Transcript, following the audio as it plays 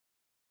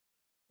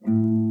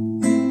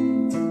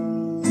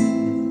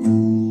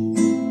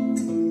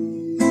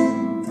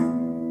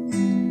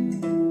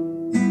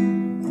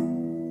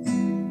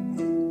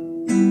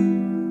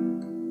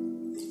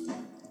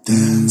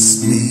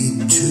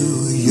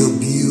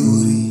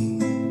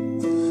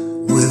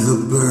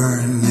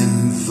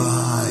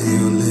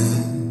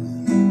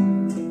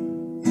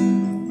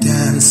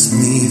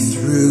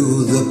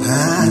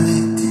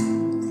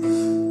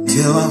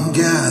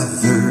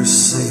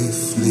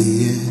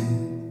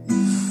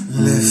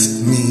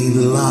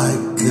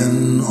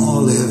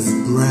olive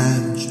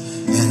branch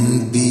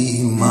and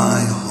be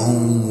my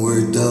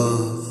homeward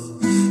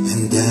dove,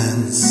 and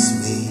dance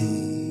me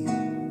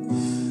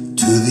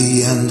to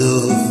the end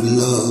of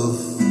love,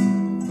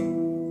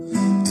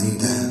 and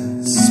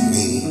dance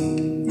me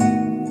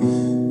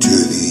to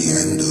the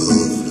end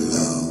of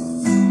love.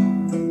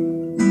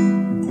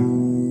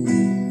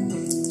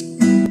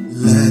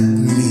 Let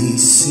me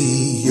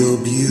see your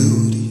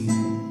beauty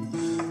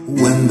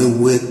when the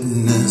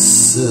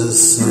witnesses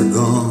are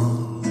gone.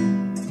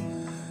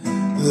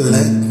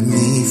 Let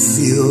me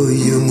feel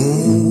you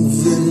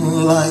moving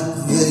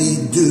like they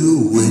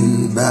do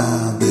in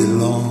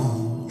Babylon.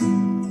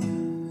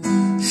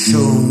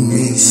 Show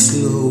me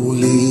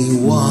slowly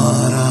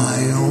what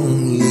I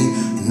only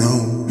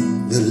know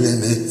the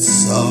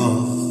limits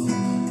of,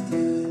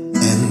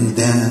 and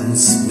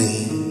dance me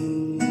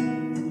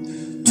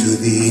to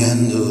the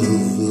end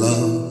of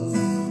love.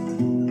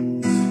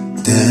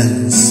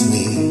 Dance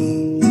me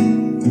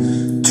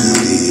to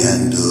the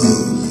end of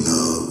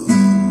love.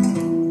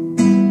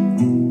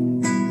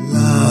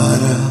 La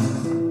da,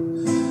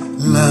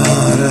 la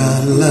da,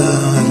 la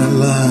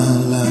la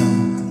la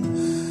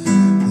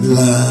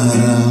la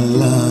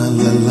la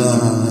la la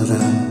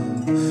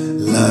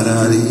la da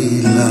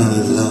dee la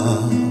la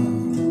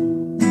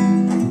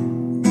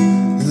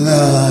la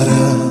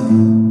da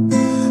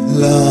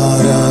la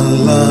da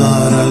la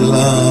da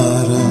la da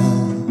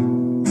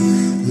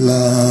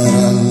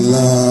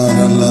la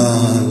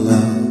da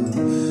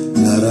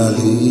la da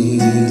dee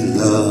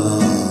la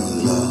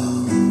la.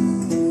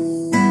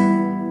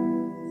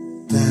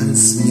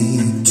 Dance me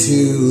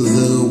to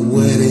the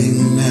wedding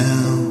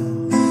now,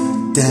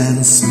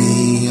 dance me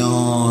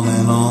on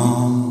and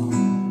on,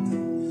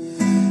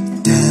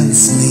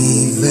 dance me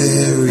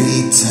very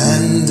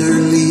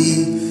tenderly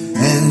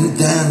and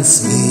dance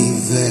me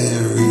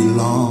very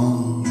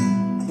long.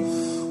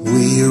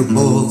 We're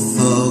both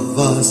of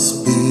us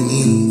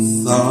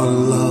beneath our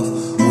love,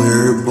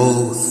 we're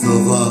both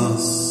of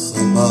us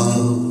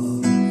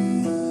above,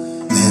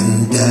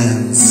 and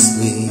dance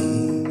me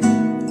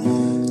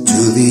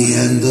to the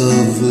end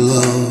of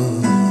love.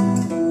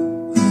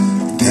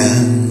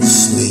 Dance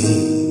me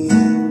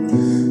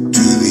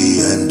to the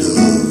end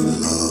of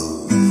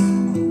love.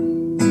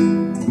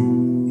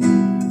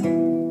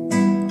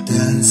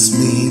 Dance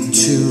me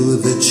to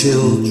the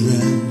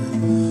children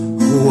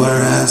who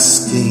are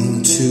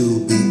asking to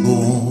be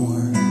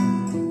born.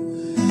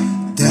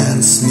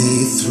 Dance me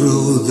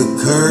through the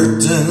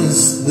curtains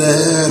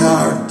that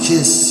our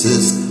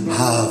kisses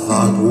have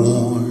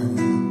outworn.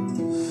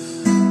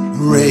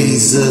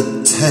 Raise a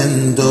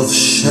tent of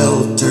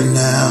shelter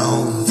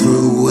now,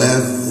 through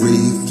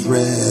every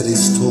thread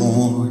is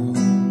torn,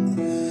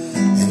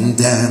 and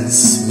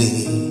dance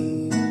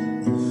me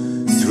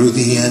through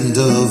the end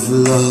of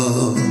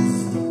love.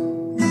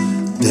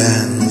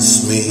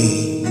 Dance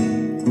me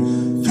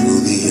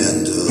through the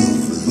end of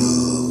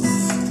love.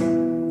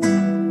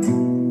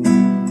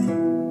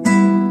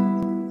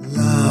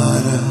 La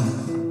da,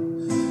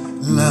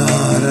 la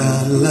da,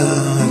 la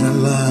da,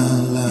 la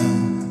la.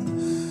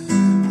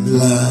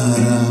 La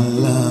la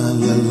la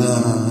la la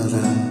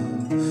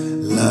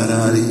la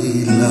la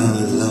dee la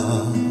la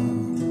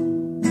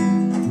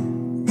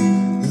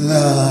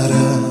la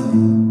da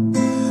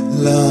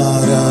la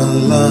da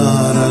la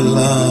da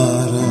la da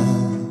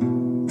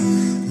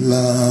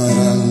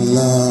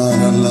la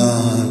da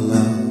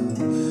la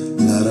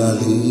la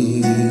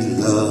dee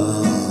la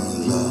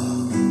la.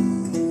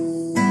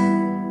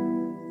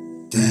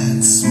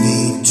 Dance me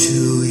to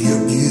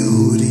your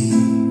beauty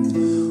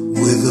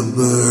with a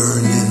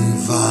burning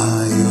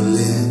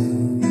violin.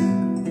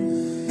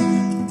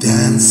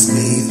 Dance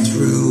me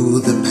through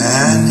the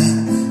panic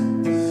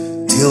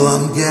till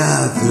I'm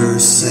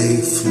gathered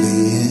safely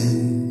in.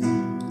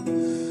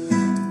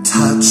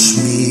 Touch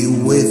me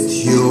with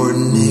your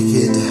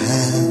naked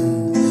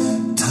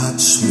hand,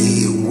 touch me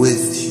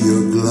with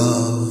your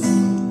glove,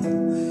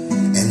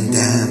 and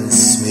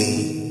dance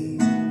me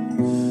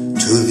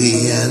to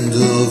the end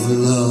of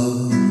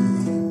love,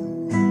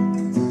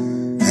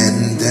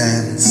 and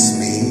dance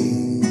me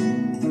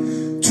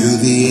to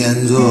the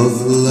end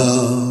of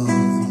love,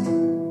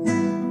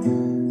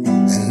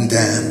 and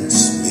dance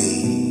me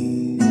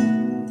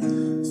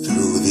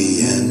through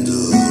the end of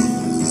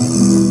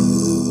love.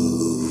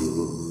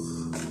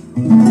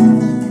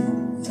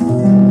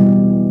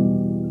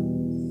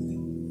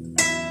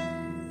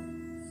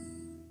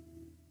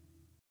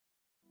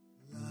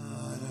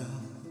 La da,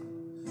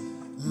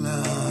 la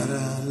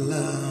da,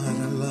 la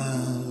la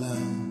la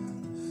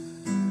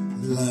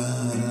da,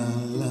 la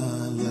la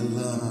la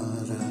la.